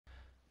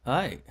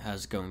Hi,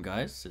 how's it going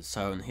guys? It's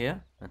Tyron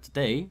here, and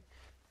today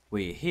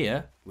we're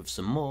here with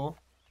some more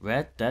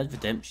Red Dead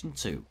Redemption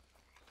 2.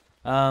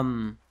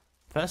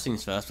 First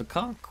things first, I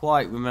can't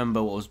quite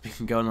remember what was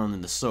been going on in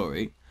the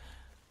story.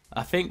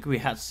 I think we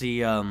had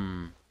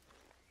to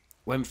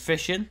went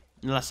fishing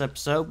in the last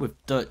episode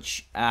with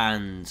Dutch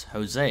and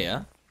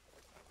Hosea.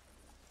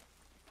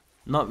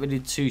 Not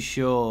really too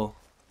sure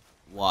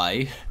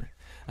why.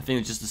 I think it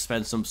was just to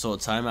spend some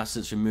sort of time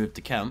after we moved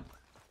the camp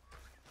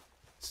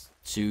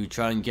to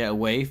try and get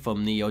away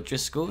from the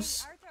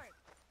O'Driscolls. Hey,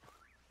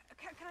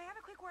 Arthur, can I have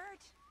a quick word?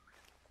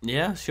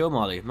 Yeah, sure,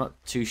 Molly. I'm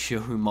not too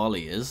sure who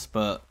Molly is,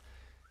 but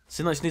it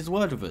seems like she needs a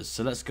word with us.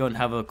 So let's go and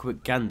have a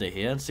quick gander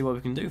here and see what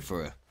we can do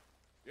for her.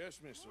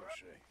 Yes, Miss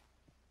O'Shea.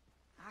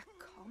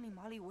 Call me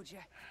Molly, would you?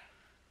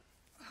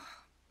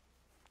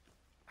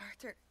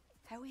 Arthur,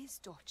 how is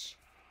Dutch?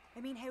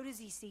 I mean, how does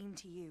he seem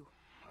to you?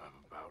 I'm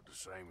about the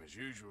same as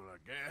usual,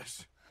 I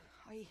guess.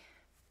 I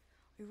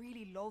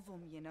really love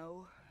him, you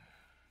know.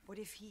 But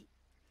if he...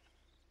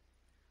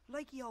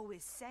 Like he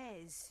always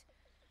says,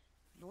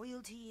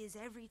 loyalty is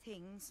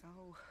everything,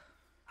 so...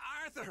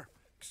 Arthur!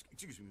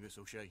 Excuse me, Miss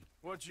O'Shea.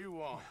 What you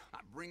want? I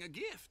bring a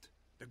gift.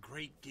 The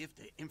great gift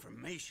of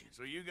information.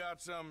 So you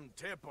got some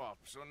tip-off,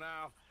 so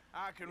now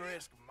I can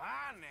risk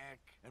my neck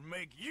and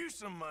make you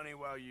some money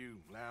while you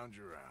lounge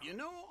around. You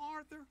know,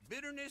 Arthur,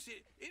 bitterness,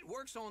 it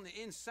works on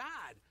the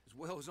inside as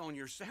well as on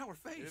your sour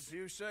face. If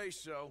you say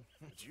so.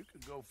 But you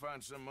could go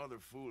find some other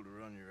fool to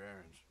run your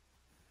errands.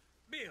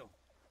 Bill,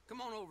 come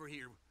on over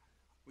here.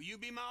 Will you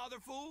be my other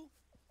fool?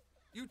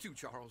 You too,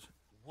 Charles.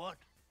 What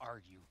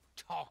are you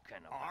talking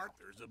about?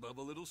 Arthur's above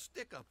a little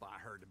stick-up I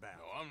heard about.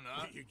 No, I'm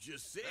not. You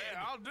just said... Hey,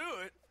 I'll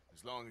do it,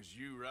 as long as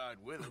you ride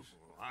with us.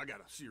 I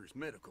got a serious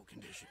medical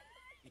condition.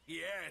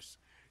 Yes,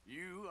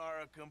 you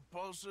are a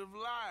compulsive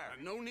liar.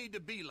 No need to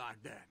be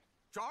like that.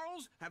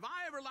 Charles, have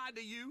I ever lied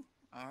to you?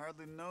 I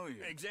hardly know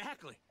you.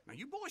 Exactly. Now,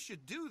 you boys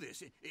should do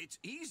this. It's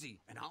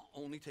easy, and I'll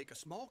only take a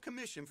small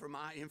commission for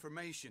my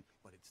information.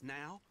 But it's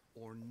now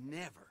or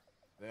never.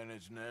 Then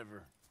it's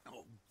never.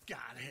 Oh,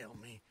 God help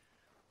me.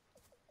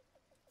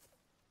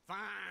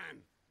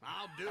 Fine.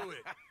 I'll do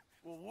it.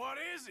 Well, what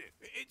is it?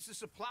 It's a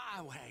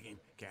supply wagon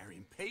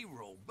carrying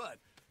payroll, but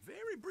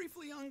very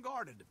briefly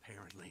unguarded,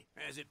 apparently.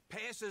 As it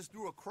passes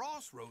through a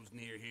crossroads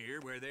near here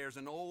where there's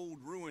an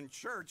old ruined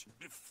church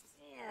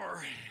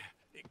before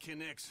it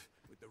connects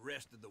with the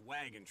rest of the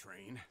wagon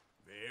train.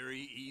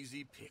 Very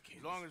easy pickings.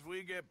 As long as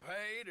we get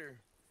paid or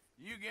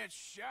you get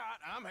shot,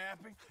 I'm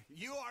happy.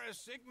 You are a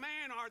sick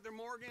man, Arthur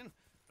Morgan.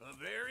 A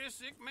very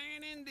sick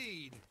man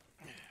indeed.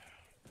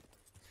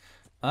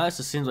 It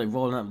just seems like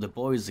rolling out with the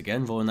boys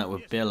again, rolling out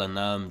with Bill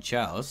and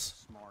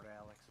Charles. Smart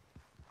Alex.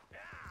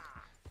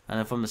 And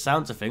then from the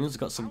sounds of things, we've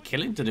got some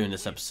killing to do in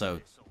this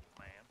episode.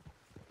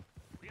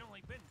 We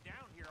only been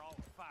down here all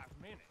of 5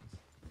 minutes.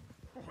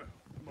 Well,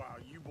 while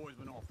you boys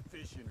been off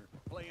fishing or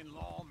playing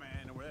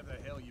lawman or whatever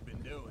the hell you've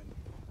been doing,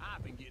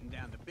 I've been getting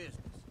down to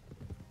business.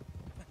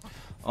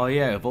 Oh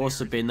yeah, I've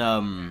also been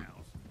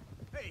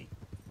Hey,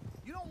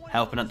 you don't want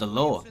helping out the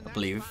law, I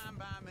believe. Fine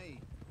by me.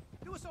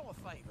 Do us all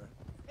a favor.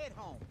 Head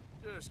home.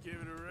 Just give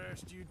it a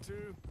rest, you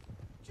two.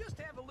 Just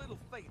have a little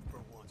faith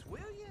for once, will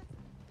you?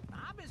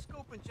 I've been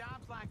scoping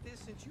jobs like this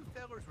since you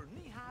fellers were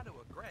knee-high to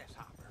a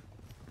grasshopper.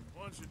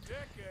 Once a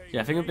decade.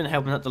 Yeah, I think we've been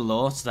helping out the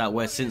law, so that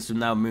way since we've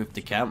now moved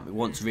the camp, we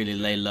want to really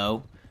lay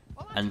low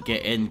and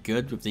get in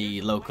good with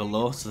the local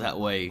law, so that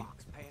way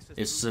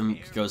if something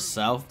goes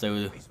south, they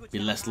will be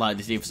less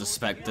likely to either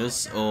suspect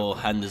us or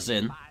hand us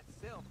in.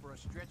 For a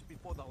stretch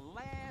before the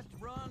last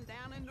run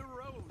down into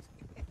roads.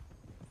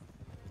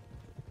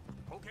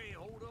 Okay,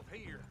 hold up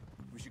here.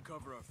 We should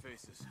cover our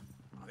faces.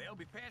 They'll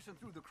be passing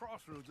through the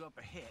crossroads up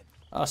ahead.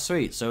 Oh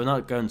sweet, so we're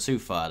not going too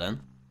far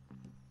then.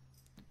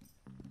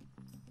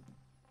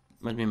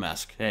 Where's my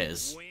mask? Here it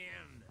is.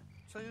 Wind.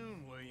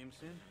 Soon,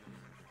 Williamson.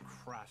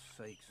 Christ's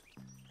sakes.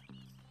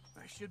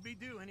 I should be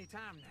due any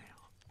time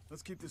now.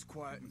 Let's keep this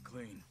quiet and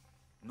clean.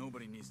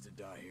 Nobody needs to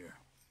die here.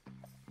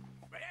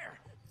 There!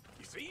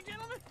 You see,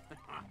 gentlemen?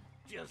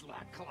 Just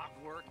like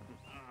clockwork.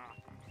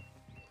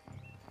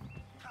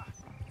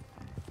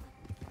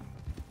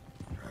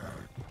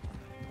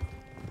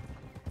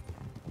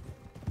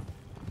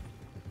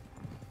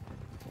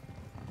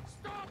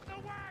 Stop the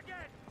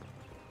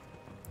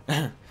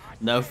wagon!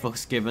 No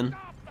fucks given.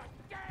 Stop the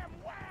damn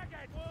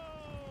wagon!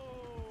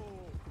 Whoa!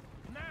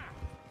 Now,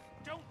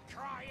 don't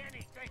try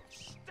anything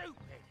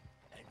stupid,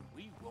 and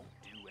we won't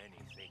do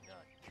anything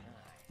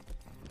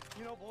unkind.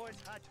 You know, boys,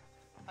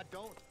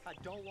 I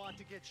don't want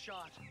to get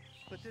shot,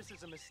 but this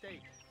is a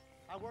mistake.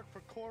 I work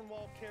for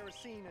Cornwall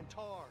Kerosene and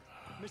Tar,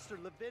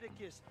 Mr.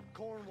 Leviticus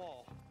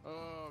Cornwall.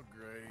 Oh,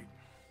 great.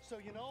 So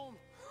you know him?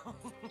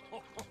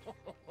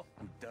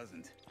 Who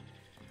doesn't?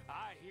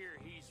 I hear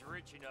he's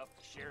rich enough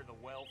to share the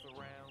wealth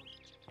around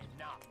and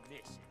not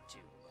miss it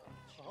too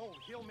much. Oh,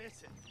 he'll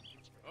miss it.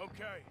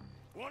 Okay,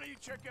 why don't you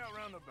check out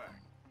around the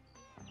back?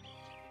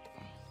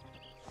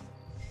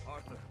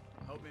 Arthur,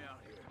 help me out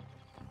here.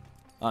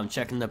 I'm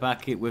checking the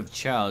back with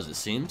Charles, it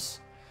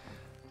seems.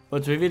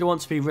 But we really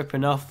want to be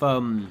ripping off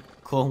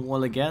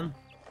Cornwall again?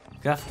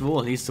 After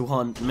all, he's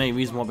the main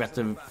reason why we have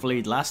to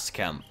flee last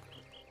camp.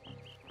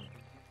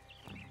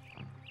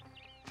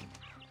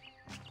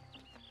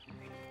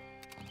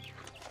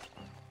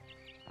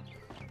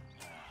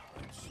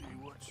 Let's see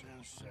what's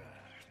inside.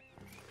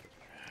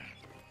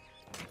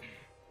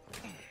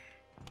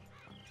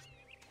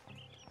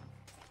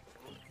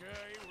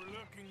 Okay, we're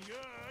looking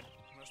good.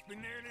 Must be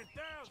nearly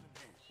 1,000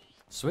 here.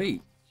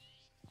 Sweet.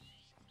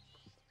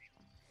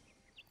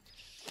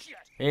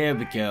 Here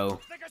we go.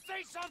 Think I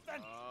say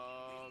something?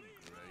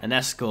 An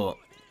escort.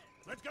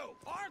 Let's go,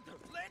 Arthur.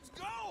 Let's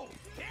go.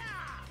 Yeah.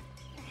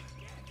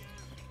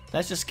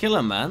 Let's just kill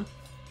him, man.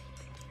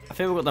 I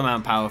think we've got the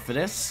manpower for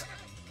this.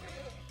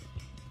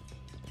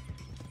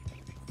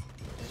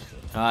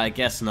 I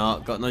guess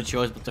not. Got no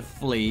choice but to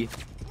flee.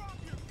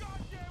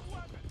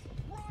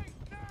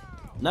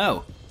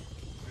 No.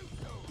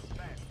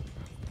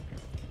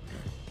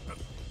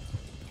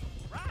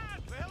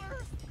 Right,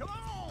 fellas, come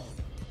on.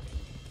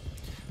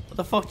 What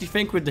the fuck do you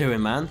think we're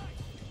doing, man?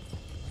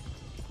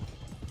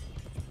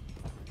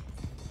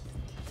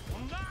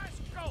 Nice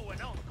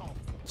going, Uncle.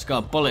 Just got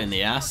a bullet in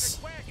the ass.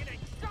 Wagon in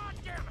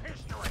goddamn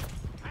history.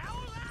 How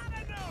was I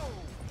to know?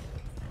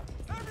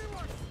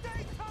 Everyone,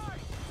 stay tight.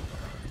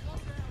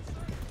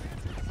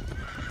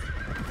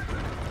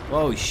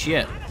 Whoa,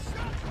 shit.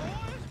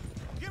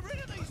 Get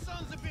rid of these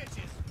sons of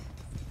bitches.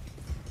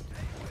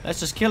 Let's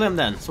just kill him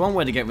then. It's one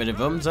way to get rid of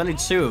them. There's only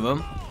 2 of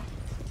them.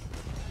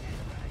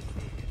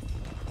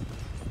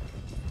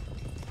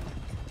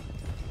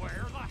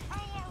 Where the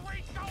hell are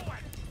we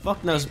going?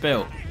 Fuck knows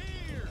Bill.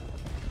 Here.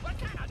 What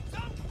kind of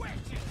dumb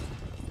questions?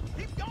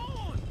 Keep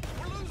going.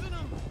 We're losing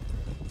them.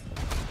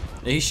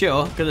 Are you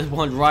sure? Because there's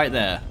one right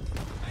there.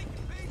 Make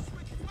peace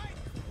with your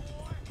maker,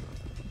 boy.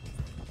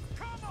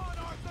 Come on,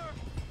 Arthur.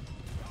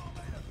 Y'all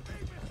made a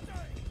big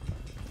mistake.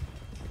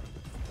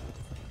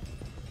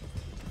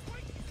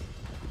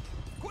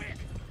 Quick!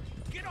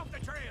 Get off the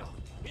trail.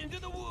 Into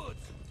the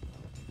woods.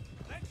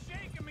 Let's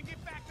shake him and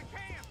get back to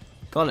camp.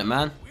 Got it,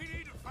 man. We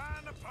need to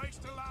find a place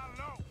to lie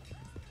low.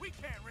 We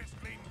can't risk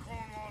leaving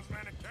Cornwall's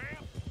men at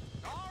camp.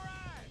 All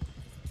right.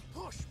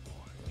 Push,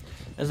 boy.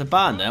 There's a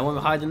barn there. What are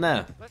we hiding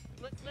there?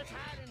 Let's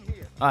hide in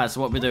here. Alright,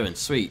 so what we're doing.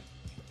 Sweet.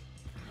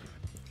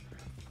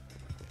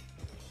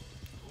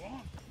 Go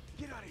on.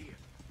 Get out of here.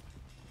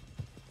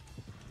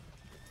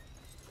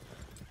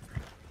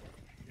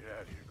 Get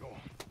out of here. Go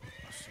on.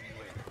 I'll see you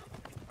later.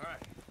 All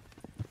right.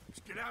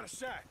 Let's get out of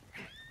sight.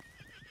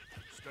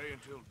 Stay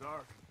until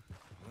dark,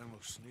 and then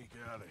we'll sneak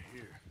out of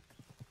here.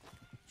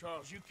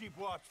 Charles, you keep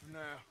watch for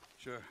now.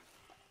 Sure.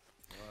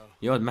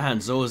 The old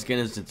man's always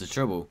getting us into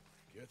trouble.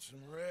 Get some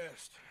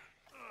rest.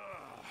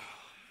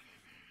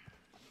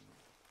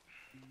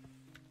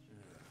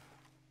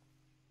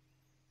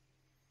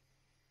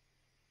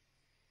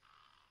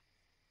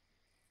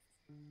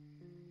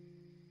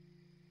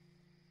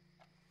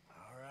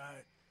 All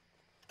right.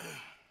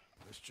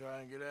 Let's try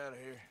and get out of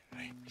here.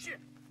 Hey, shit.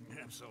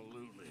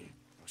 Absolutely.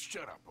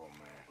 Shut up, old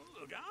man.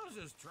 Look, I was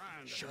just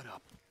trying to... Shut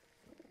up.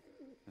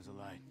 There's a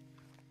light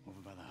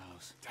over by the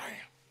house. Damn.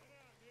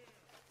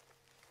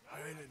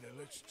 Hey,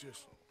 let's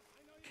just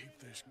keep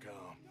this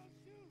calm.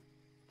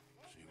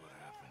 See what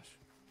happens.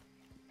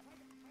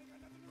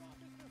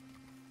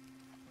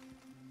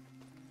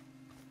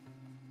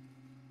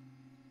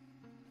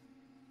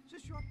 Is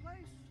this your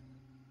place?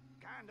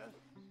 Kinda.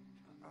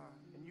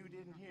 And you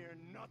didn't hear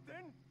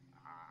nothing?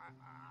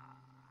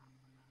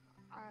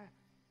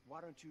 Why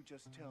don't you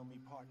just tell me,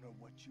 partner,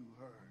 what you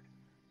heard?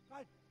 Go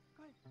ahead.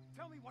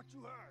 Tell me what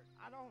you heard.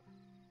 I don't...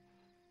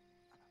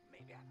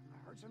 Maybe I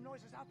heard some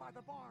noises out by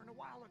the barn a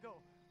while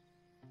ago.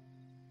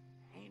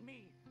 Ain't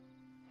me.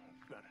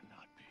 Better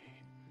not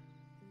be.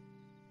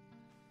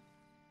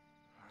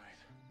 All right.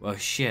 Well,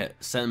 shit.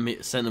 Send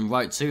them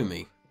right to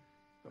me.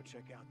 Go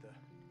check out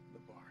the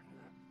barn.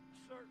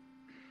 Sir.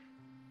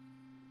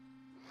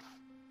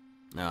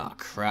 Ah,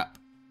 crap.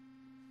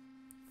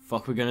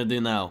 Fuck we gonna do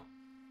now?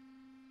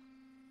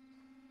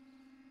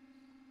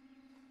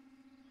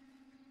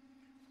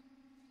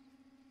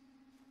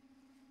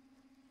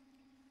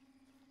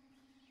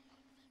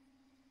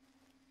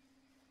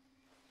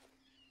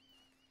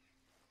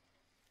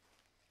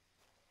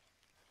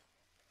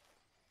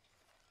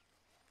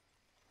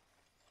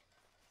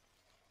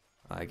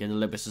 I get a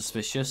little bit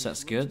suspicious,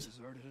 that's good.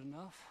 Deserted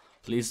enough.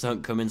 Please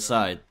don't come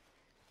inside.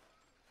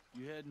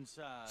 You head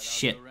inside.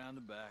 Shit. I'll go around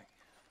the back.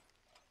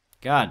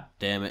 God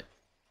damn it.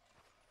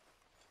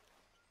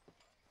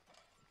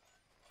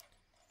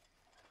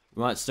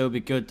 Might still be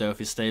good though if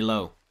you stay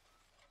low.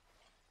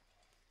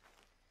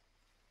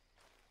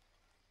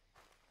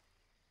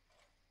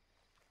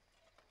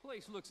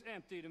 Place looks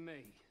empty to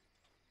me.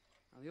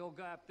 Now, the old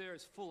guy up there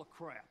is full of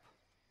crap.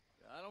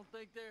 I don't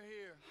think they're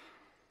here.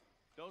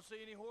 Don't see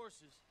any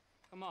horses.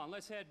 Come on,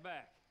 let's head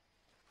back.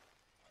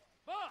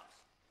 Boss!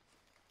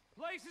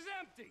 Place is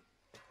empty!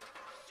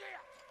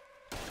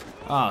 Shit!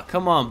 Ah,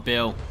 come on,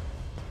 Bill.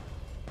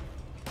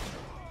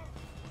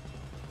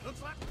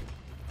 Looks like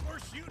we're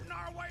shooting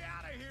our way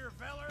out of here,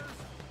 fellers.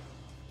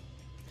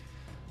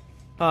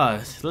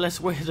 Oh,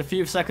 let's wait a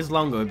few seconds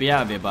longer. We'll be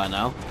out of here by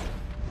now.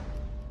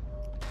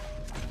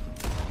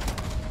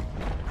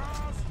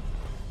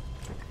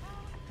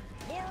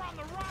 More on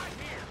the right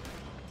here.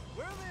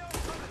 Where are they all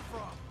coming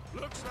from?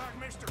 Looks like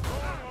Mr.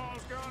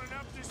 Cornwall's gone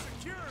up to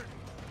security.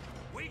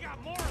 We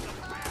got more of the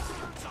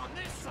bastards on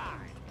this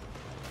side.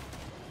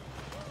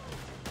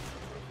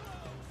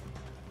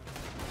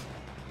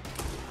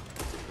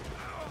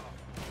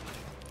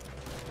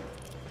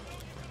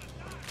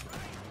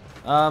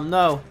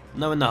 No.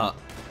 No, we're not.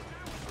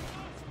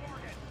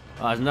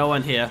 Oh, there's no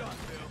one here.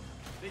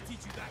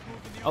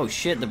 Oh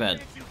shit, the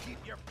bed. You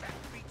keep your back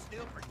feet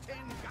still for 10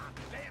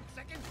 goddamn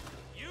seconds.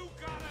 You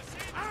got us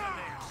into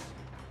this.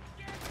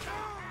 Get the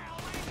hell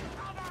in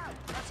cover.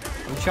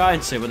 I'm trying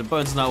to, but the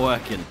button's not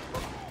working.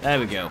 There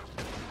we go.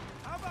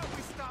 How about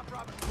we stop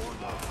robbing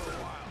Cornwall for a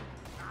while?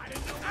 I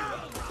didn't know we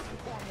were robbing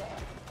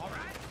Cornwall. All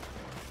right.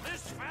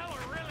 This fella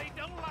really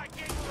don't like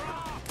getting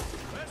robbed.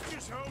 Let's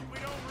just hope we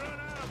don't run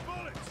out of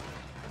bullets.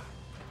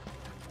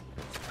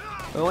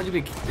 I want you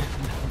to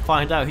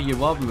find out who you're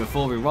robbing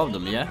before we rob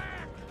them, yeah?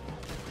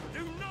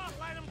 Do not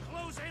let him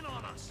close in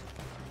on us.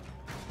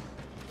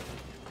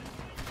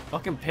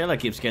 Fucking pillar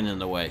keeps getting in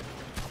the way.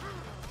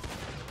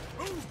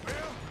 Move, Bill.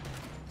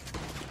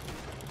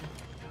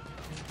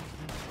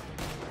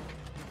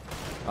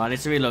 Oh, I need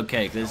to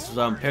relocate. This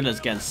pillar's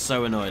getting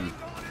so annoying.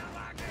 Going out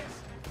like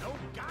this. No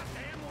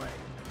goddamn way.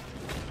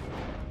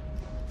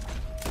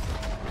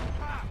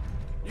 Pop,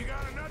 you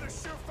got another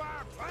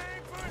surefire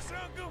plan for us,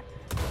 Uncle?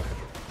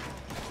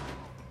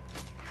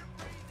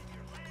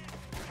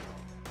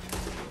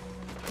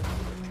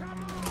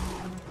 Come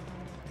on.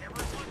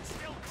 Everyone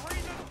still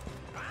breathing?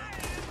 I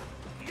am.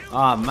 You.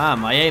 Oh man,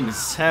 my aim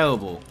is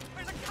terrible.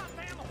 There's a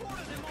goddamn horde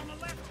of them on the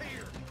left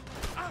here.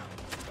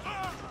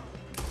 God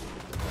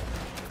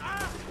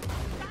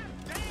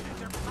damn it,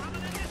 they're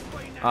coming in this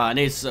way now. Oh, I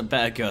need a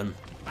better gun.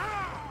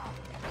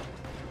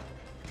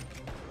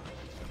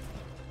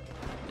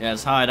 Yeah,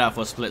 let's hide out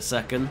for a split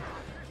second.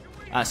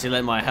 Actually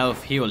let my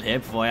health heal here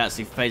before I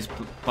actually face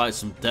bite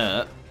some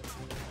dirt.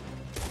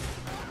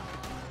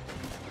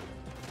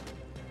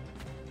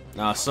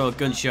 Now I saw a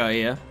gunshot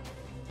here.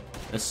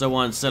 There's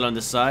someone still on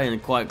the side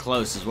and quite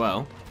close as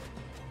well.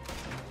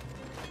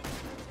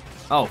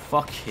 Oh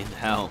fucking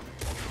hell.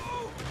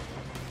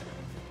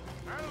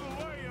 Out of the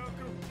way,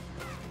 Uncle.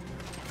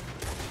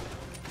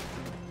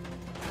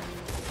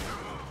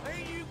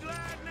 Ain't you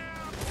glad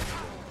now?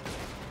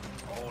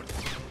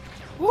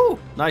 Woo!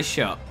 Nice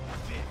shot.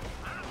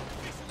 I'm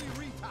officially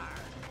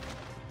retired.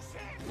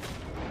 Shit.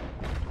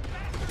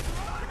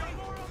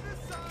 More on this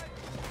side.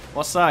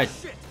 What side?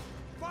 Shit!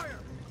 Fire!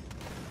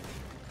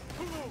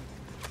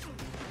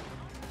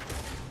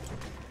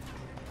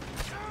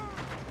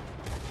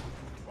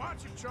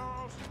 Watch it,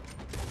 Charles.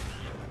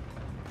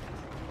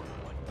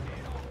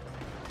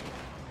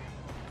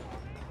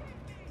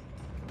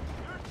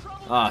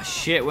 Oh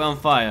shit, we're on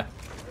fire.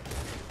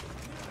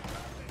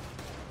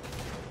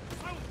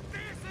 So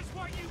this is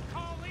what you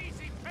call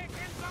easy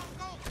pickings,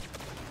 Uncle?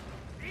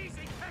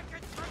 Easy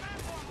pickings for them,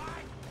 all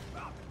right?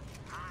 Well,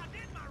 I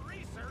did my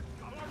research.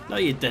 All right. No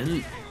you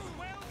didn't.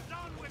 Well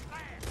done with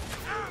that.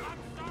 I'm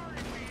sorry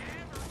we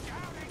ever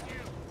doubted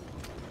you.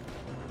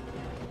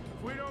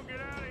 If we don't get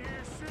out of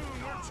here soon,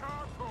 we're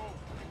charcoal.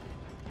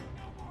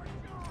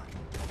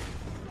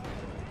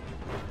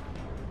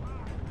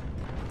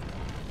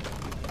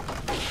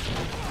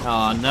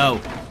 Oh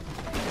no.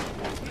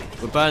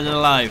 We're burning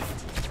alive.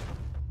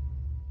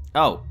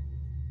 Oh.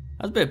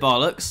 That's a bit of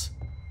bollocks.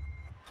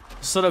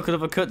 So I could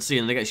have a cutscene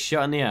and they get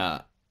shot in the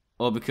eye.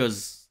 Or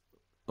because...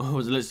 Or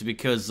was it literally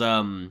because,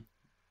 the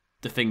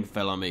thing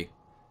fell on me?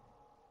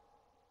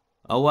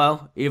 Oh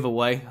well, either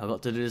way, I've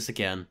got to do this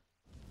again.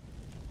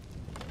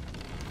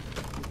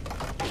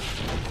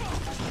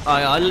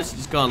 I literally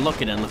just gone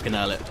looking and looking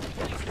at it.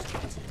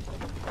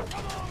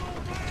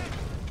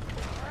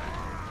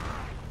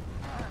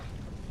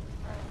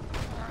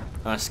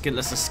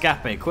 Let's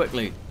escape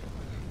quickly.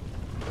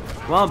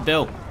 Come on,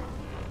 Bill.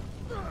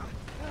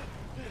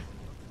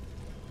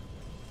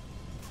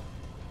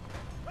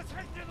 Let's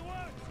head to the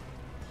woods.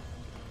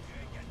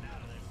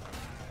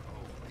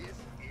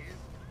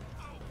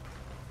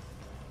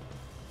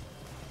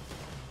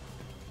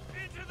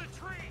 Into the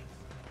trees.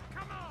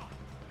 Come on.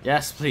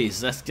 Yes,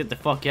 please. Let's get the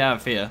fuck out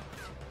of here.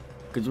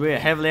 Because we're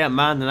heavily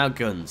outmanned and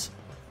outgunned.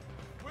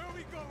 Where are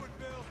we going,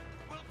 Bill?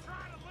 We'll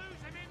try to lose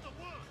him in the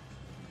woods.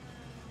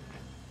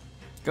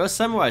 Go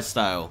samurai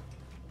style.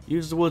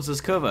 Use the woods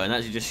as cover and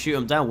actually just shoot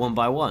them down one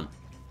by one.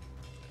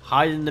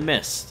 Hide in the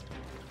mist.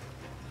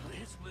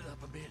 Let's split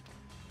up a bit.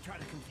 Try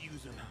to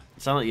confuse them.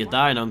 Sound like you're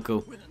dying,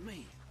 Uncle. With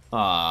me.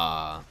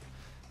 Ah.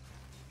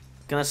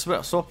 Can I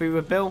swap you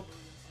with Bill?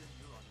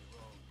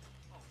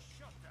 Oh,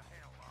 shut the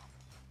hell up.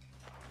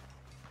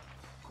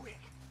 Quick.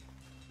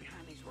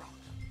 Behind these rocks.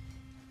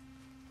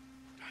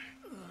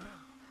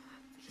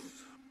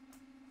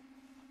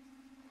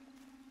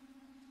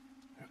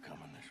 They're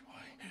coming this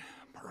way.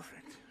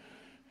 Perfect.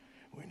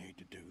 We need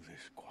to do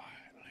this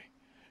quietly.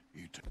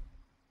 You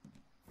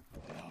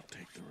and I'll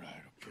take the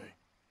right, okay?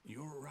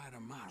 Your right or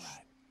my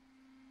right?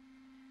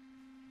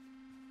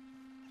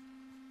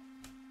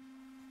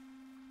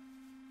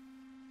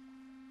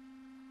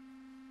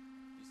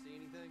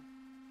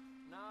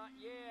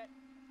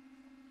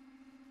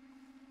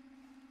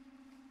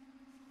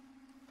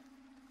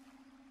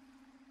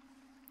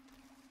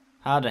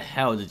 How the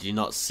hell did you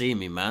not see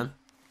me, man?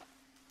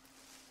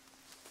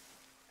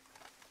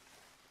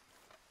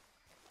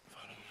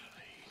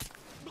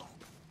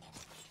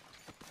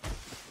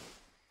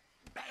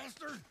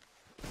 Bastard!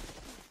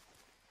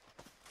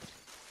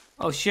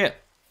 Oh shit.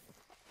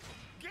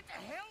 Get the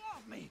hell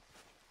off me!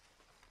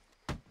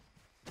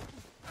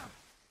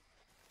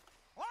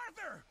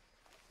 Arthur!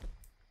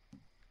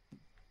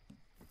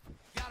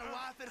 Got a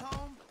wife at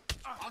home?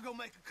 I'll go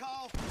make a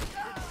call.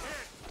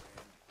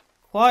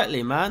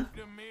 Quietly, man.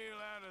 The meal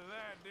out of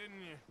that,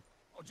 didn't you?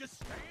 Oh, just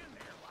stand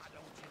there, why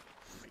don't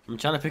you? I'm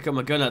trying to pick up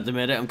my gun at the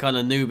minute. I'm kind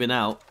of noobing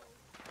out.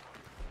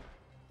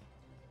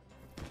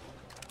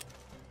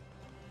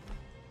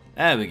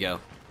 There we go.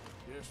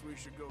 Guess we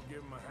should go give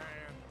him a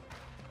hand.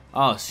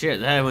 Oh shit,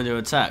 they're under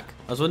attack.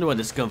 I was wondering where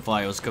this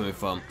gunfire was coming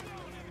from.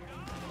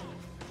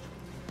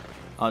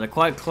 Oh, they're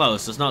quite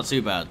close. It's not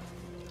too bad.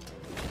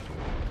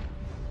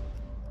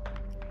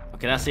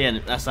 Okay, that's the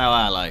end. That's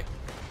our ally.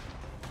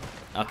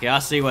 Okay, I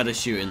see where they're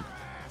shooting.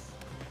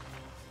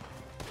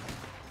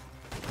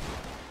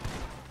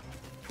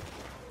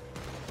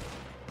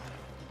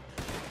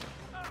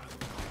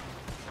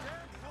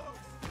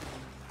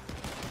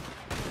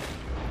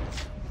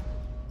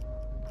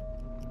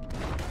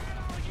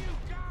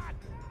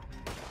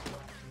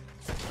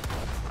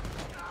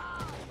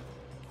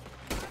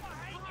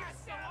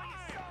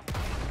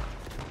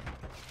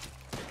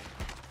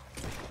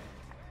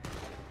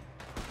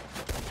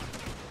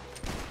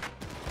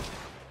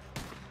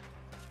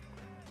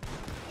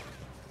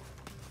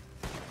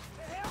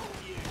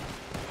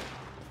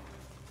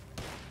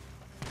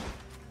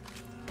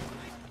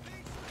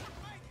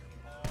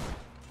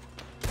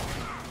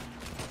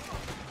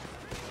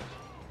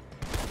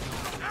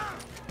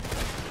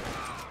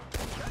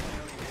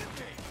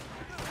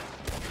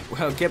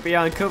 Well, get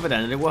behind cover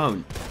then, and it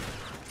won't.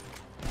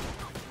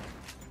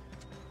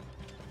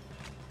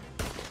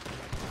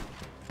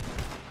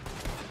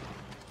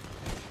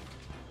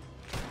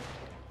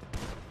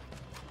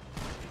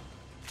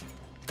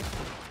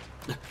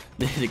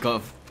 Nearly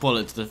got a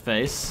bullet to the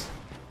face.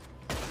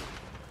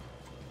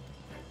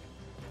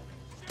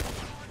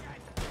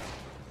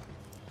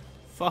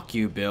 Fuck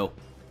you, Bill.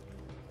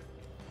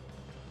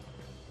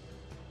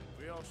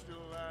 We all still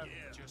alive?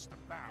 Yeah, Just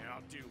about. Yeah,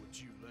 I'll deal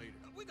with you later.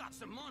 We got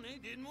some money,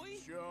 didn't we?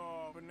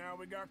 Sure, but now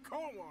we got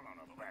Cornwall on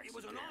our backs. It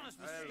was an honest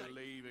I'll mistake.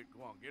 leave it.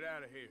 Go on, get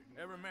out of here.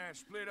 Every man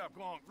split up.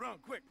 Go on, run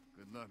quick.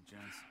 Good luck,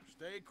 gents.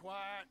 Stay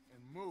quiet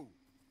and move.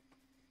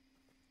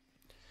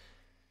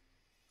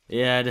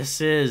 Yeah, this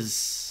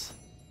is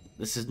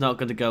not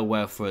going to go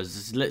well for us.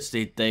 This is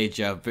literally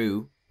deja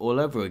vu all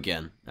over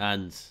again.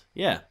 And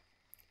yeah,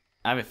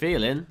 I have a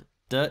feeling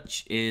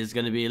Dutch is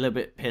going to be a little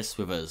bit pissed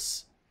with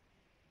us.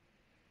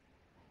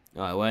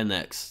 Alright, where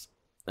next?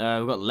 We've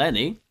got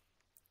Lenny.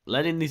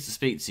 Lenny needs to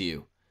speak to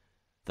you.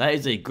 That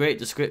is a great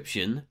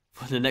description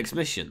for the next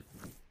mission.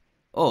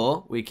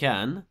 Or we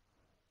can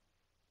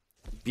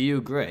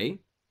view Gray.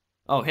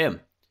 Oh, him.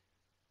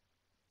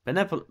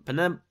 Penelope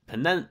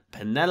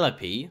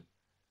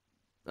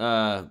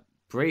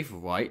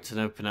Braithwaite, I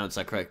don't pronounce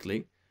that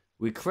correctly,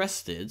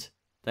 requested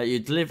that you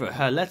deliver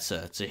her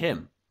letter to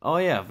him. Oh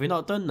yeah, have we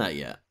not done that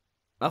yet?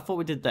 I thought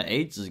we did that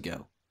ages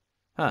ago.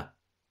 Huh.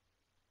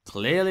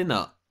 Clearly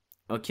not.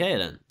 Okay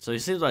then, so it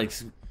seems like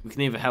we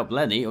can either help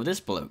Lenny or this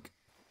bloke.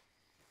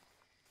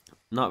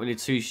 Not really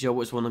too sure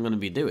which one I'm going to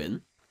be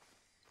doing.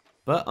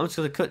 But I'm just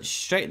going to cut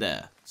straight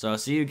there. So I'll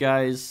see you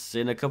guys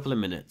in a couple of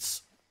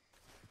minutes.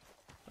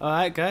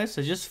 Alright guys,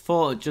 so just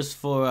for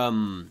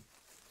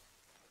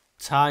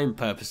time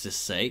purposes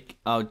sake,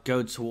 I'll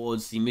go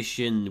towards the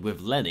mission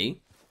with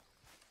Lenny.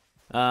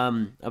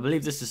 I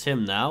believe this is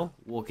him now,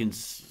 walking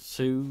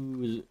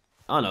to...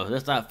 Oh no,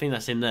 that's that thing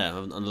that's him there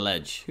on the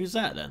ledge. Who's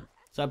that then?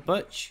 Is that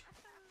Butch?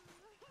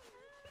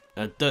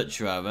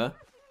 Dutch rather.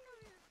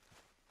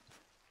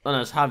 Oh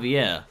no, it's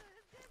Javier.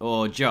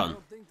 Or John.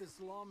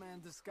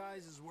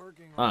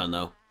 I don't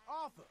know.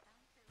 Arthur,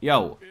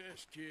 Yo,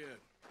 Yes, kid.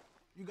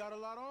 you got a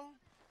lot on?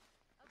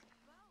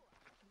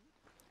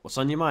 what's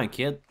on your mind,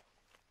 kid?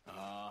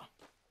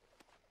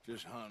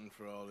 Just hunting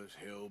for all this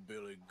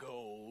hillbilly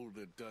gold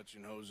that Dutch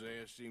and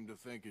Hosea seem to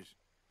think is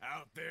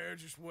out there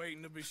just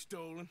waiting to be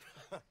stolen.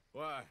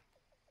 Why?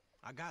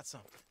 I got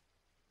something.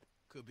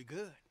 Could be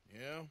good.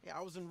 Yeah? Yeah,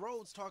 I was in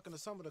Rhodes talking to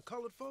some of the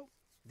colored folk.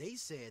 They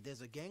said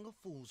there's a gang of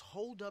fools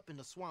holed up in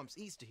the swamps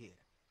east of here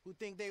who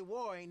think their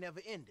war ain't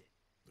never ended.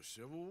 The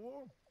Civil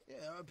War?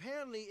 Yeah,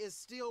 apparently it's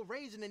still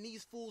raging in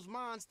these fools'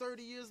 minds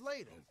 30 years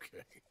later.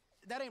 Okay.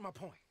 That ain't my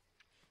point.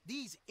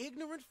 These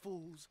ignorant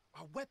fools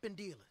are weapon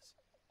dealers.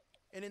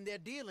 And in their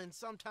dealings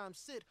sometimes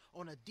sit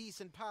on a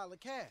decent pile of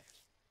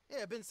cash.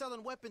 Yeah, been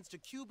selling weapons to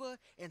Cuba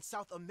and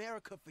South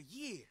America for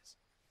years.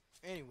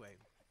 Anyway,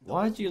 the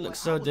Why do you homeboy look I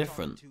so was talking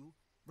different? to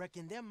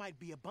reckon there might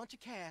be a bunch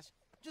of cash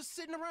just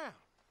sitting around.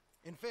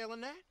 And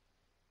failing that,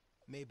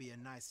 maybe a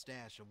nice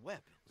stash of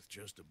weapons. With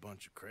just a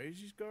bunch of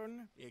crazies,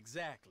 Gardner?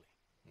 Exactly.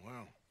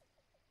 Well,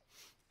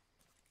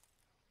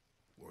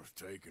 worth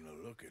taking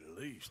a look at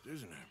least,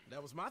 isn't it?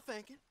 That was my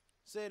thinking.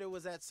 Said it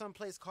was at some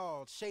place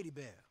called Shady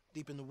Belle,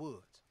 deep in the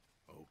woods.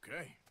 Okay.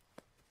 Okay.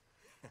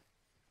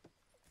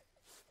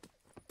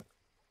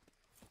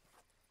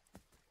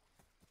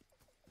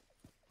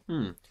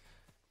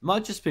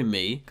 Might just be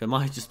me, cause I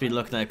might just be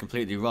looking at it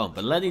completely wrong,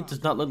 but Lenny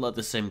does not look like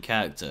the same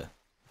character.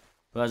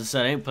 But as I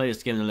said, I ain't played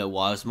this game in a little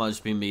while, so it might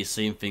just be me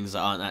seeing things that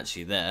aren't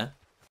actually there.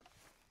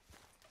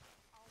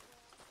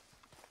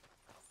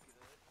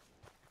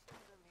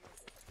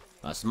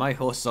 Right, so my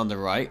horse is on the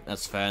right,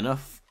 that's fair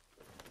enough.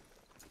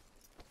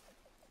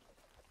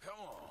 Come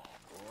on,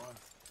 boy.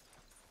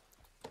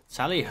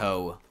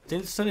 Tally-ho.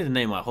 Didn't still need to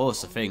name my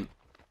horse, I think.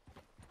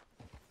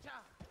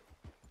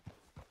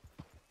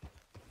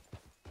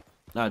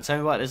 No, tell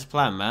me about this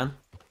plan, man.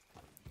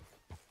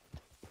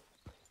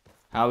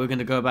 How are we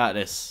gonna go about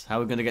this? How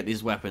are we gonna get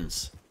these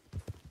weapons?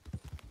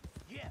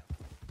 Yeah.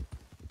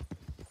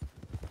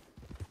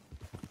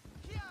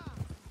 You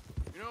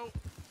know,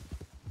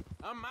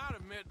 I might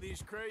have met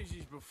these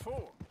crazies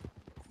before.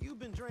 You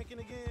been drinking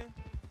again?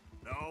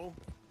 No.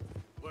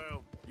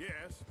 Well,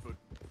 yes, but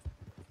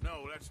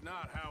no, that's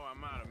not how I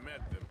might have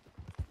met them.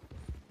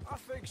 I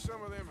think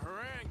some of them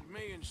harangued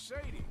me and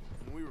Sadie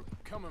when we were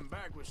coming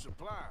back with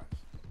supplies.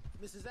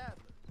 Mrs.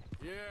 Adler?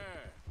 Yeah.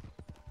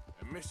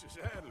 And Mrs.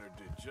 Adler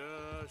did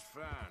just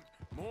fine.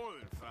 More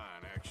than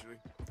fine, actually.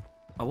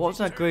 Oh, what's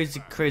that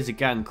crazy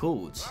gang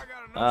called? I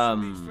got a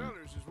notion these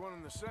fellers is one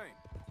and the same.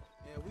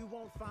 Yeah, we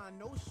won't find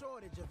no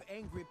shortage of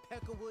angry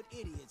Peckerwood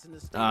idiots in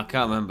the state. I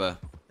can't remember.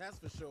 That's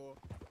for sure.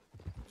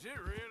 Is it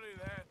really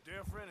that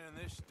different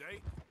in this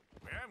state?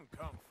 We haven't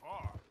come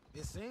far.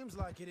 It seems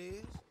like it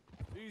is.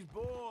 These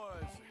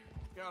boys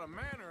got a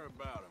manner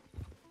about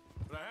them,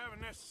 but I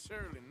haven't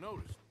necessarily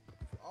noticed.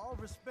 All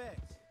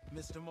respect,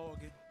 Mr.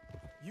 Morgan.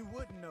 You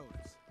wouldn't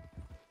notice.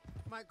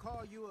 Might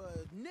call you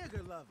a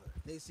nigger lover.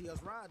 They see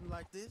us riding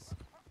like this.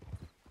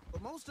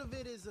 But most of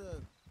it is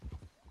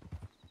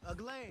a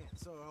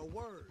glance or a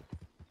word.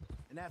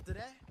 And after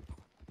that,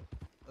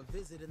 a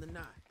visit in the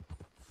night.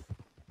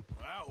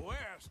 Out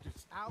west,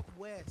 it's... Out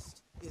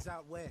west is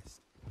out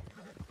west.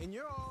 And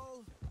you're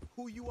all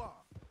who you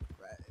are.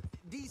 Right?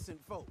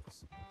 Decent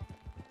folks.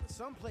 But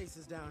some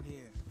places down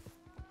here,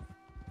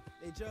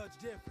 they judge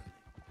differently.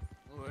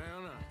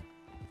 Well,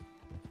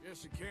 now,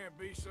 guess it can't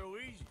be so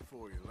easy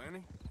for you,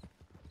 Lenny.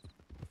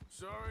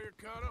 Sorry you're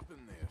caught up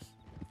in this.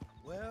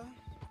 Well,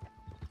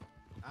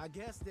 I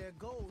guess their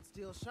gold's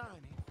still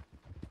shining,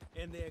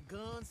 and their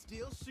guns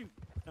still shooting.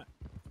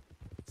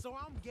 So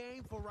I'm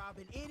game for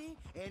robbing any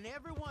and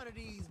every one of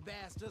these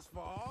bastards for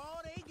all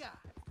they got.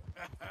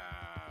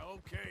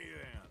 Okay,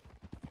 then.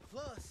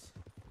 Plus,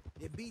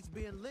 it beats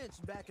being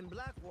lynched back in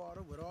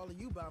Blackwater with all of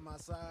you by my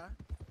side.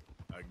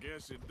 I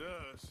guess it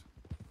does.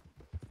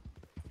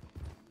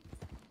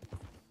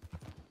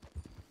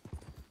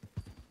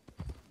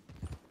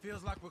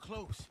 Feels like we're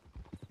close.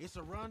 It's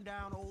a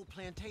rundown old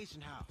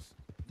plantation house,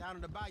 down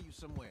in the bayou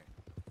somewhere.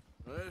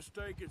 Let's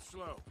take it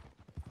slow.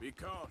 Be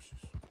cautious.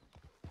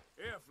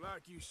 If,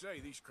 like you say,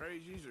 these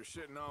crazies are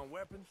sitting on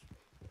weapons,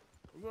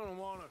 we're gonna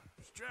want to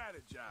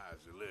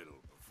strategize a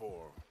little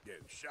before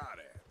getting shot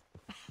at.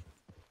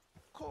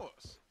 Of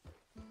course.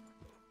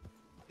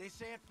 They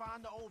said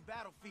find the old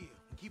battlefield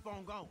and keep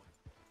on going.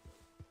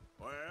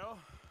 Well,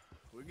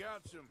 we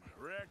got some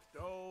wrecked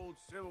old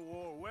Civil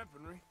War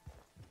weaponry.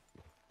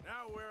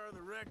 Now where are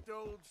the wrecked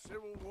old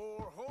Civil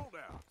War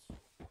holdouts?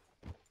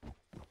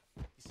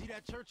 You see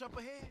that church up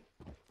ahead?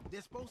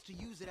 They're supposed to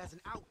use it as an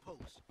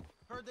outpost.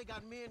 Heard they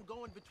got men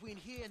going between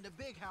here and the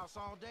big house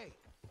all day.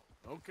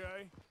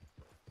 Okay.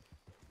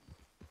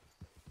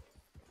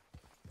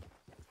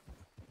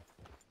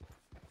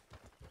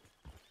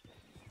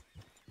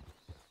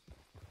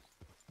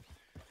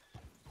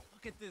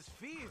 Look at this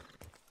field.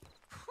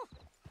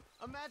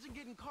 Imagine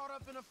getting caught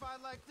up in a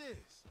fight like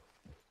this.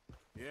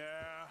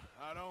 Yeah,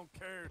 I don't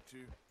care to.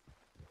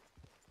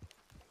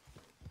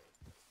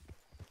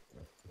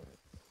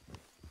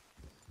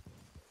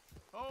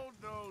 Hold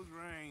those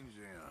reins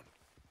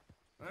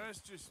in. Let's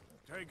just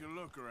take a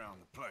look around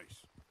the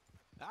place.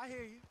 I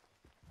hear you.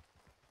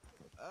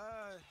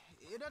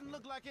 It doesn't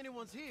look like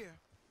anyone's here.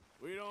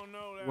 We don't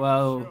know that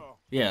Well, for sure.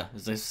 yeah,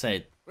 as I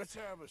said, Let's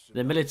have us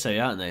they're military,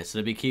 aren't they? So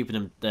they'll be keeping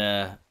them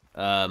their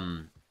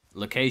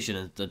location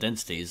and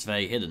identity is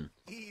very hidden.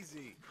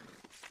 Easy.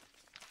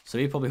 So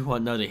we probably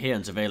won't know they're here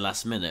until the very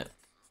last minute.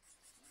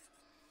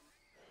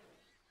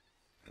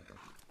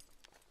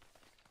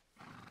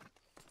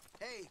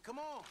 Hey, come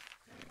on.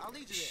 I'll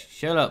lead you there.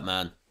 Shut up,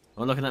 man.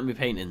 I'm looking at my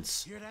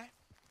paintings. Hear that?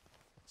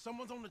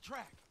 Someone's on the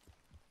track.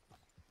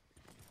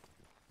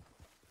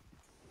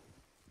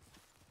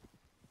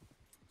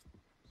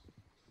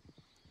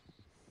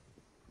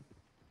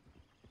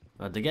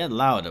 They're getting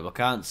louder, but I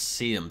can't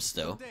see him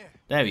still.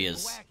 There he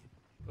is.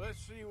 Let's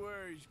see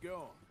where he's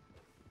going.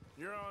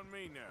 You're on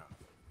me now.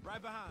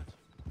 Right behind you.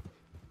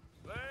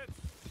 Let's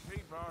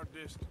keep our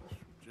distance.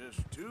 Just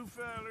two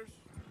fellers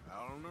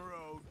out on the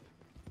road.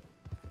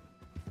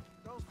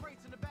 Those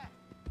crates in the back.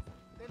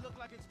 They look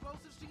like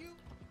explosives to you?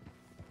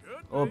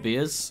 Good. Or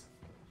beers.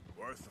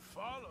 Worth a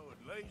follow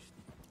at least.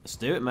 Let's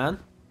do it, man.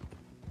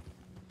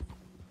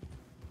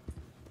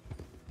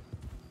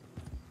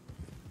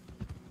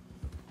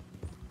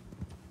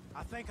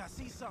 I think I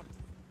see something.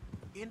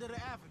 End of the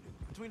avenue,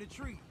 between the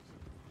trees.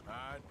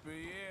 Might be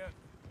it.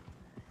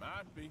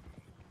 Might be.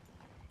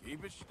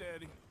 Keep it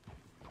steady.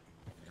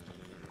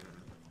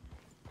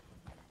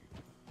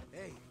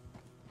 Hey,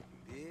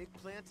 big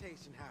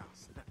plantation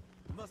house.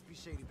 Must be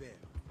Shady Belle.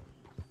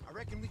 I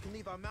reckon we can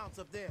leave our mounts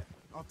up there,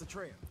 off the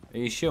trail. Are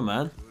you sure,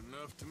 man? Good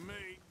enough to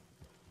me.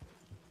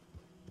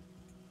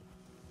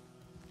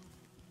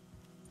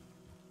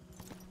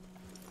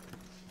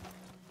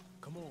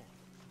 Come on.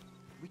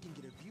 We can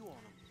get a view on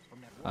them from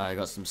that I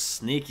got some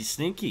sneaky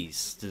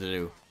sneakies to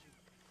do.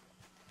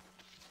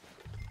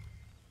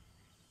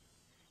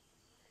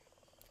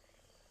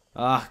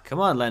 Ah, come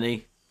on,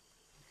 Lenny.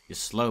 You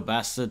slow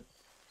bastard.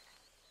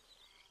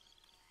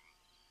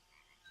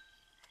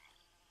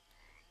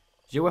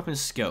 Is your weapon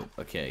scope?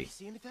 Okay.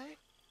 See anything?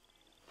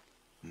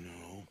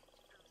 No.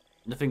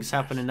 Nothing's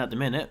happening at the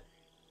minute.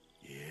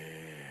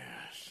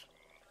 Yes.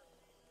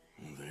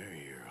 Well, they're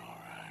here, all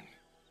right.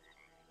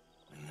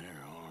 And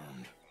they're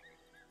armed.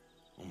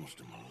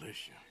 Almost a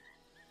militia.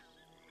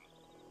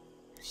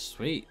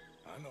 Sweet.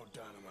 I know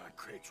dynamite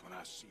crates when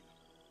I see them.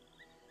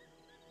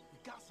 We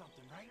got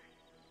something, right?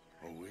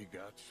 Oh, we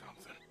got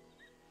something.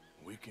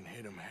 We can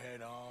hit them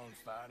head on,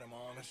 fight them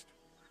honest.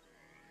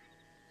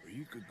 Or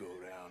you could go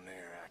down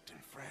there acting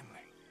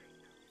friendly.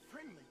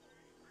 Friendly?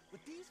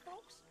 With these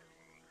folks?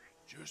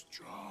 Just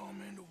draw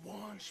them into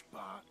one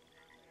spot,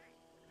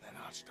 then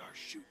I'll start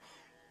shooting.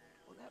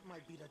 Well, that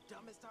might be the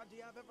dumbest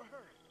idea I've ever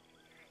heard.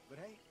 But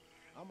hey,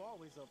 I'm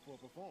always up for a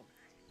performance.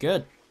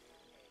 Good.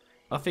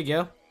 Off you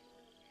go.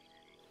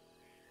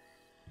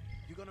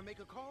 You gonna make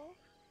a call?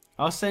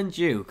 I'll send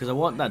you, because I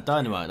want that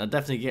dynamite. I'll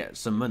definitely get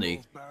some money.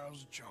 Both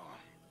barrels of charm.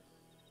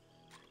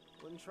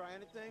 Wouldn't try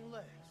anything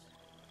less.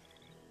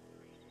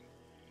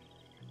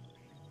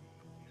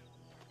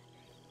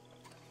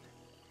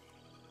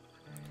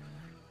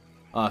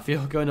 If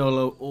you're going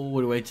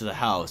all the way to the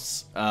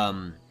house,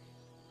 I'm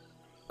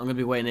going to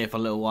be waiting here for a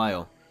little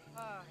while.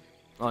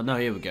 Oh, no,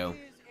 here we go. It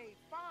is a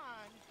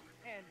fine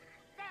and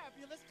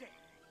fabulous day,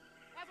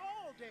 as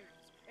all days,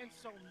 and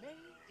so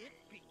may it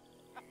be.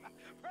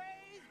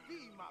 Praise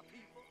be, my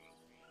people.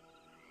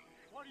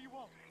 What do you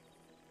want?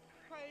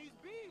 Praise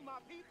be, my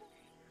people.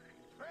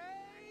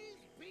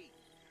 Praise be.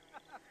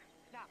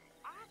 Now,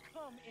 I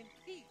come in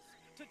peace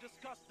to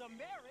discuss the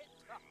merit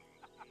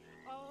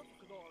of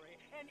glory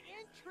and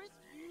interest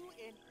you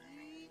in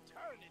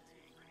eternity.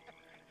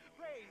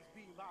 Praise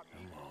be, my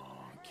people. Come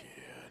on,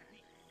 kid.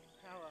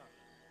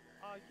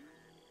 Now, are you?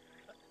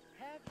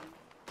 Have you?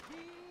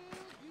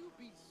 Will you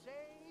be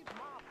saved,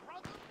 my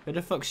brother? Who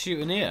the fuck's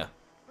shooting here?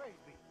 Praise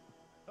be.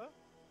 Huh?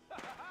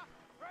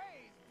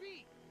 Praise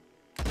be.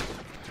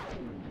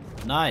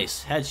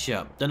 Nice,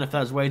 headshot. Don't know if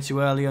that's way too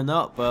early or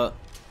not, but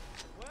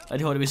I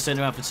don't want to be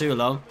sitting around for too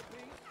long.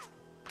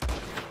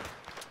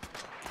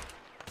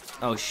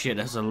 Oh shit,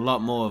 there's a lot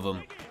more of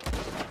them.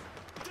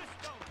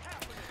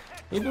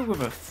 Even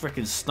with a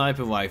freaking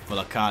sniper rifle,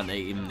 I can't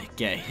even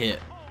get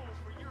hit.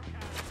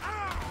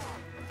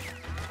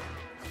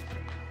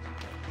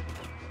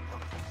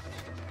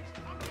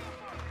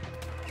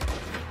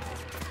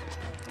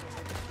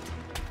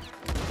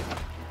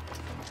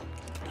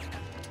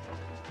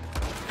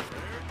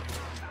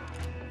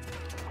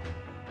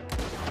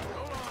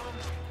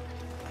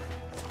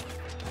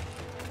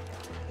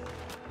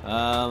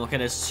 Okay,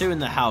 there's two in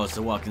the house,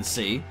 so what I can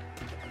see.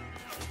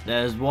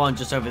 There's one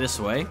just over this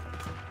way.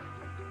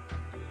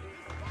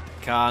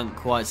 Can't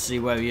quite see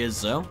where he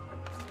is, though.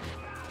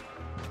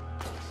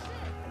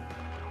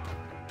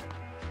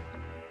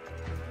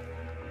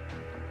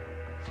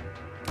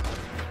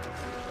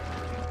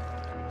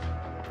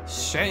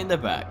 Straight in the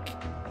back.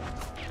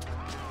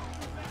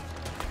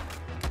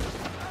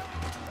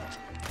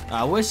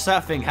 I wish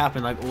that thing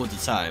happened like all the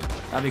time.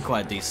 That'd be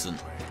quite decent.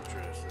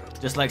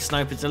 Just like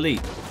Sniper's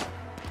Elite.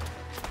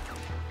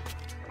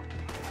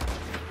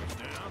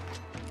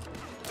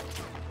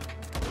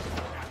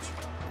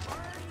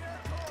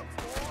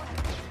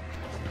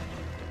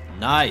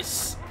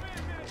 Nice.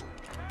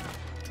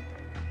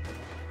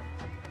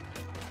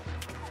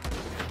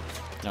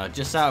 No,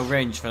 just out of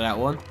range for that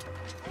one.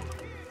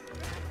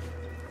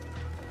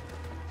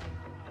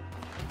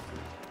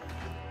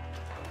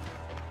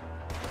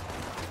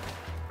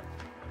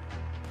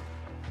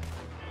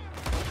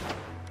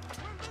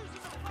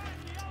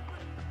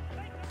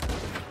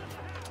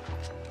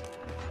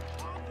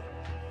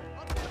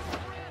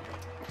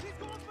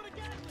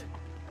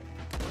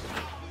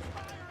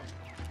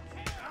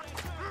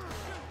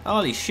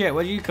 Holy shit,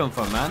 where did you come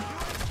from, man?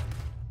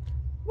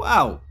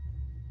 Wow.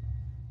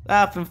 That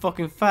happened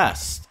fucking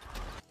fast.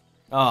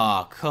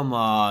 Oh, come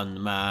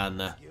on,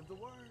 man.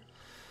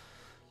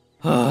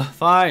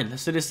 Fine,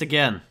 let's do this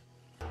again.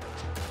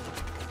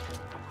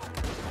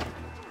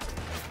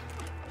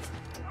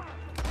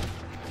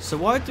 So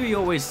why do we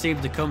always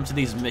seem to come to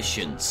these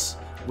missions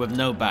with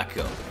no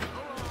backup?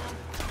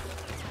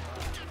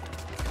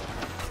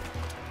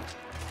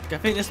 I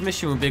think this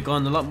mission would be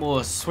going a lot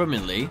more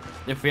swimmingly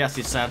if we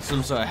actually had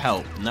some sort of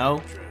help,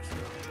 no?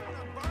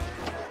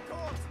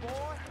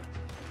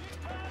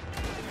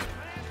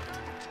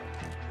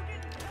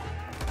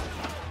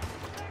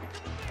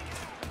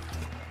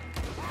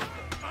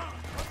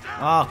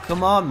 Oh,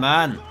 come on,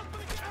 man.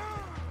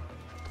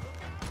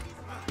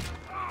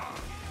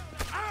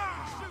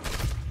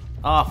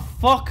 Oh,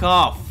 fuck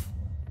off.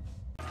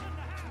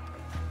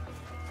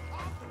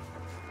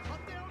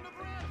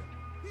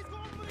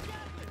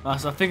 Oh,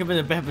 so I think I'm in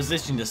a better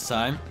position this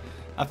time.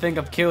 I think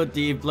I've killed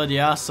the bloody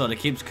arsehole that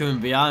keeps coming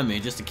behind me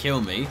just to kill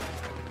me.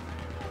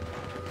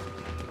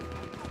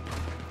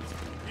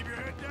 Keep your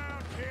head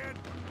down, kid.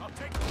 I'll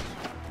take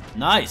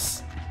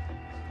Nice.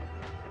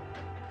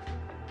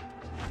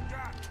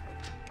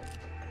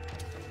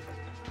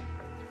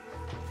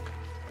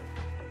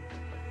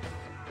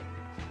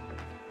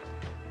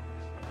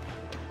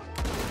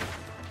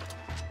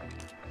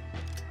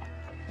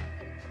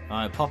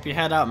 Alright, pop your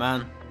head out,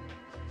 man.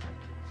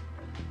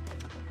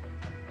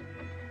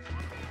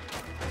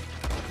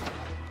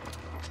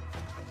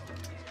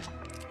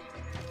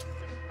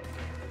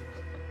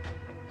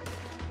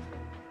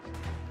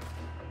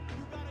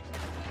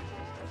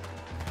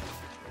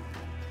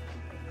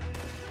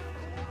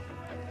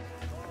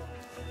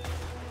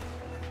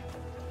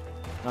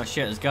 Oh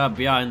shit, there's a guy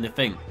behind the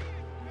thing.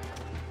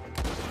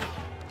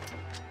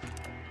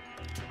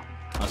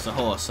 That's a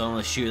horse, so I'm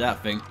gonna shoot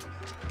that thing.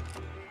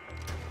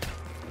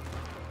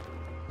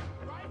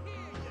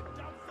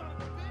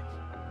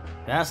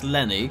 That's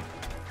Lenny.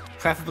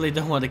 Preferably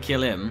don't want to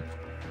kill him.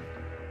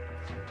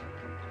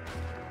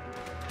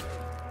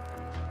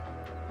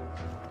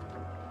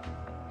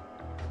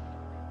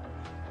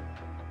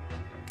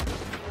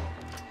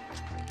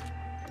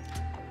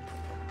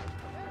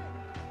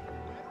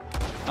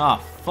 Ah,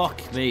 oh,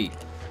 fuck me.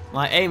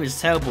 My aim is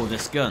terrible with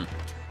this gun.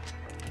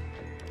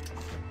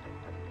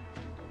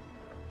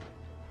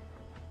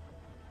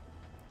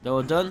 They're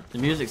all done. The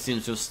music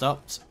seems to have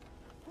stopped.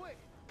 Quick!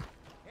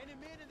 Any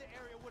men in the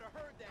area would have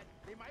heard that.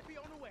 They might be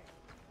on the way.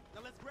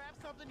 Now let's grab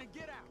something and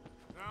get out.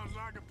 Sounds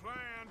like a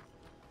plan.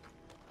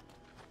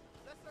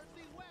 Let's search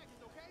these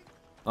wagons, okay?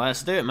 Alright,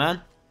 let's do it,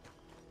 man.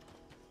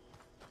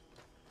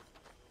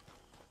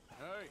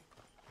 Hey,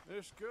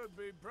 this could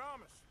be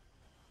promise.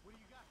 What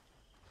do you got?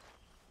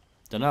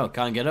 Dunno,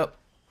 can't get up.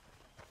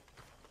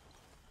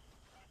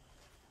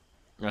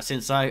 That's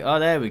inside. Oh,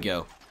 there we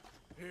go.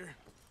 Here.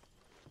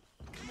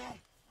 Come on.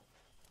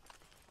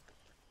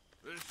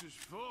 This is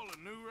full of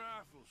new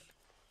rifles.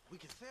 We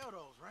can sell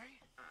those, right?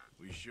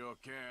 We sure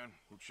can.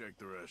 We'll check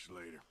the rest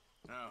later.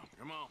 Now,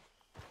 come on.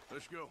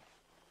 Let's go.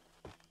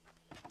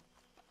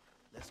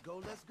 Let's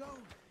go, let's go.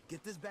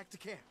 Get this back to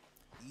camp.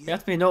 You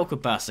have to be an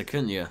awkward bastard,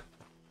 couldn't you?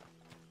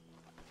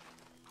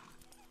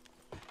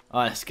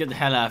 Alright, let's get the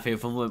hell out of here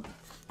before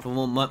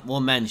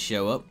more men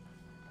show up.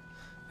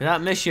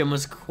 That mission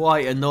was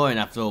quite annoying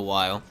after a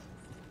while.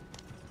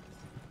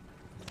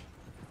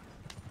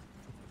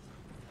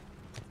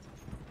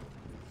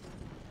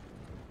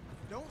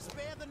 Don't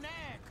spare the nag.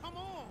 Come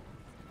on.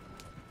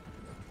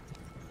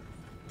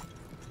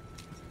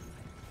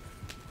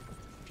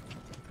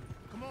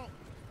 Come on.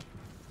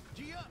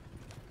 G up.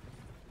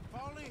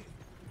 Fall in.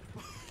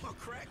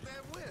 Crack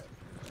that whip.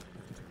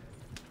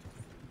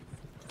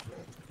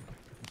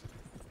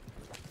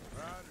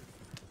 Riders,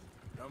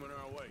 coming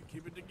our way.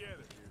 Keep it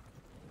together here.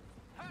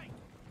 Hey,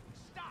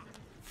 stop.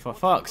 For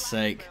fuck's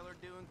sake. Feller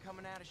doing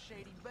coming out of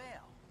Shady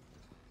Bell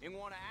in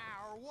one of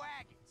our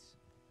wagons.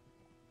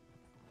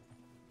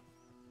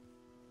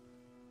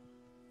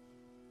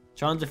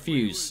 Trying to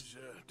defuse.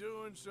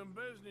 Doing some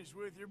business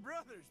with your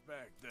brothers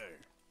back there.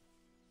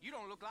 You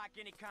don't look like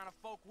any kind of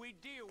folk we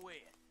deal with.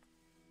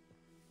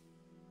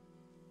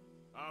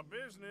 Our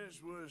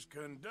business was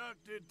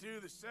conducted to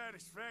the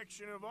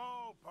satisfaction of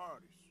all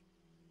parties.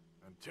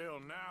 Until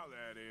now,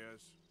 that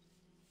is.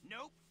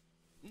 Nope.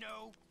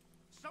 No.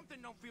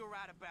 Something don't feel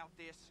right about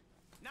this.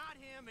 Not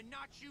him and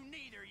not you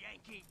neither,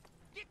 Yankee.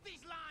 Get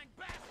these lying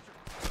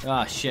bastards!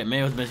 Ah, shit,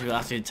 maybe I was meant to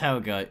actually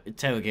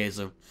interrogate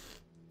them.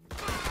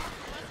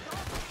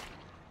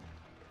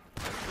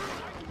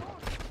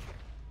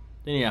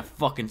 Didn't even have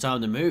fucking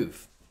time to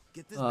move.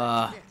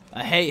 I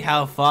hate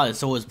how far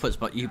this always puts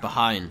you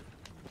behind.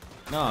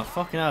 No,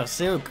 fucking hell,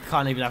 still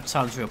can't even have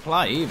time to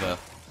reply either.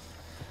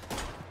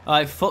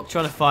 Alright, fuck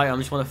trying to fight, I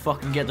just want to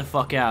fucking get the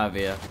fuck out of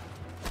here.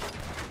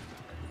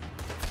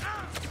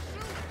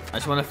 I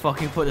just want to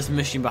fucking put this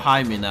mission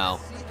behind me now.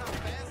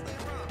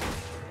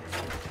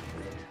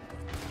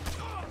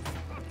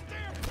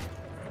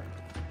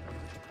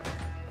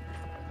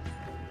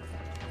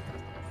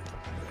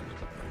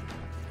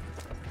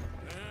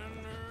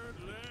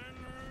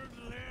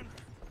 Leonard.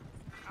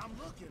 I'm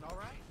looking, all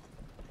right?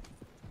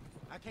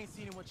 I can't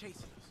see anyone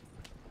chasing us.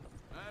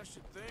 I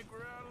should think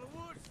we're out of the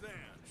woods then,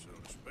 so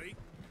to speak.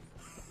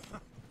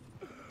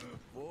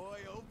 Boy,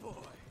 oh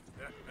boy.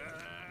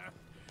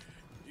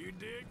 You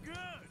did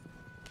good.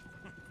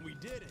 We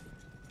did it.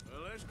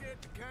 Well, let's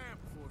get to camp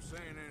before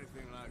saying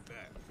anything like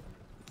that.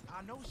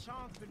 I know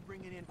Sean's been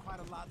bringing in quite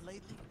a lot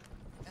lately,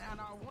 and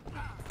I want...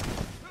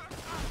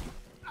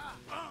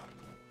 Ouch.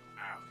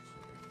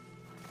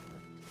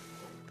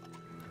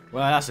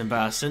 Well, that's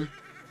embarrassing.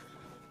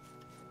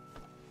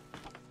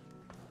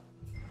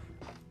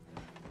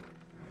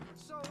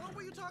 So, what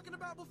were you talking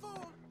about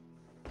before?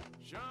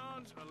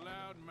 Sean's a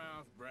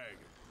loudmouth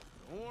bragger.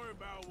 Don't worry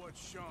about what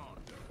Sean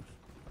does.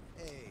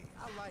 Hey,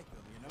 I like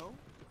him, you know?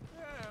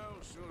 Well,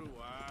 so do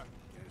I.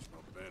 It's no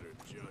better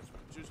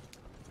judgment. Just,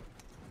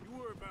 you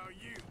worry about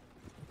you.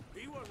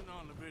 He wasn't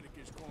on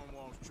Leviticus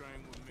Cornwall's train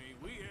with me.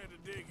 We had to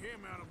dig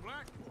him out of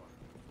Blackwater.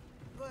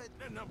 But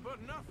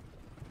But nothing.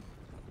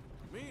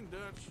 Me and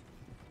Dutch,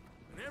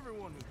 and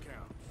everyone who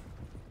counts.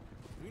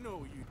 We know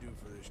what you do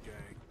for this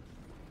gang.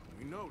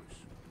 We notice.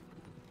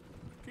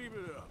 Keep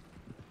it up.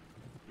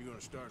 You're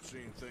gonna start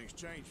seeing things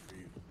change for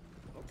you.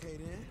 okay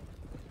then.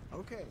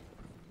 Okay.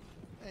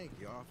 Thank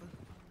you, Arthur.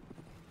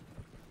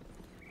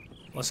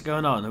 What's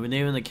going on? Are we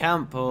nearing the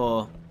camp,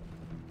 or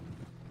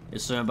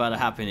is something about to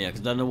happen here?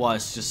 Because I don't know why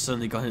it's just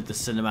suddenly gone into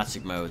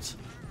cinematic mode.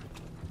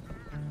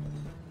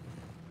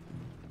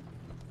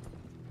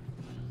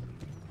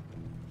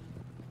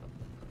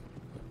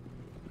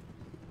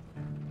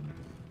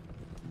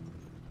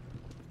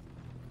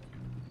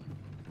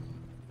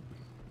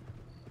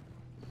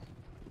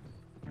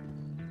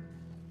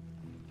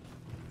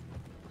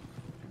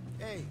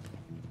 Hey,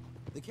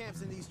 the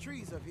camp's in these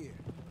trees up here.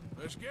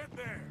 Let's get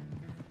there.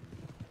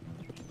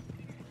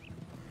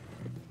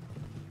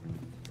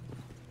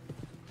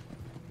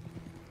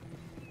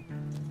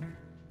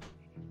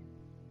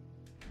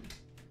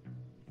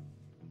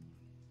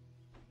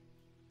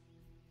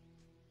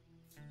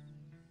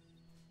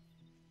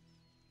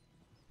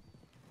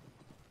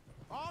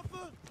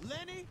 Arthur,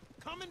 Lenny,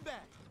 coming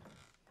back.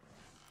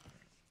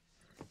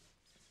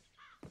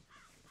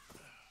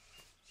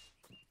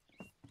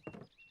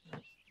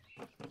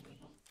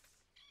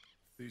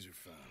 These are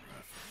fine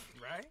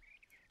rifles. Right?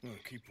 I'm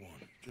gonna keep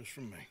one, just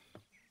for me.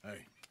 Hey,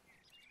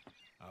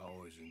 I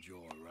always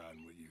enjoy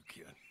riding with you,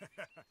 kid.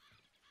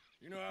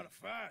 You know how to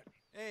fight.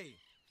 Hey,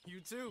 you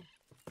too.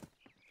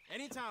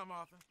 Anytime,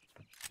 Arthur.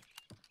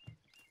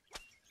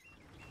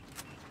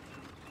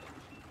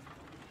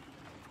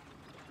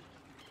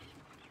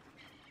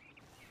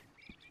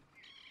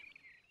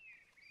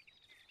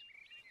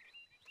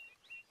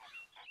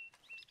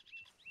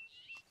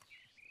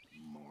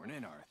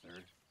 Morning,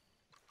 Arthur.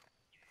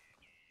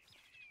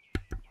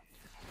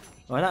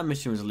 Well, that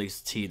mission was at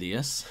least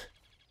tedious.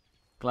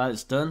 Glad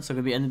it's done, so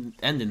I'm going to be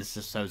ending this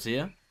episode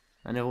here.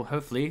 And I will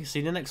hopefully see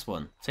you in the next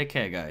one. Take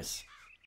care, guys.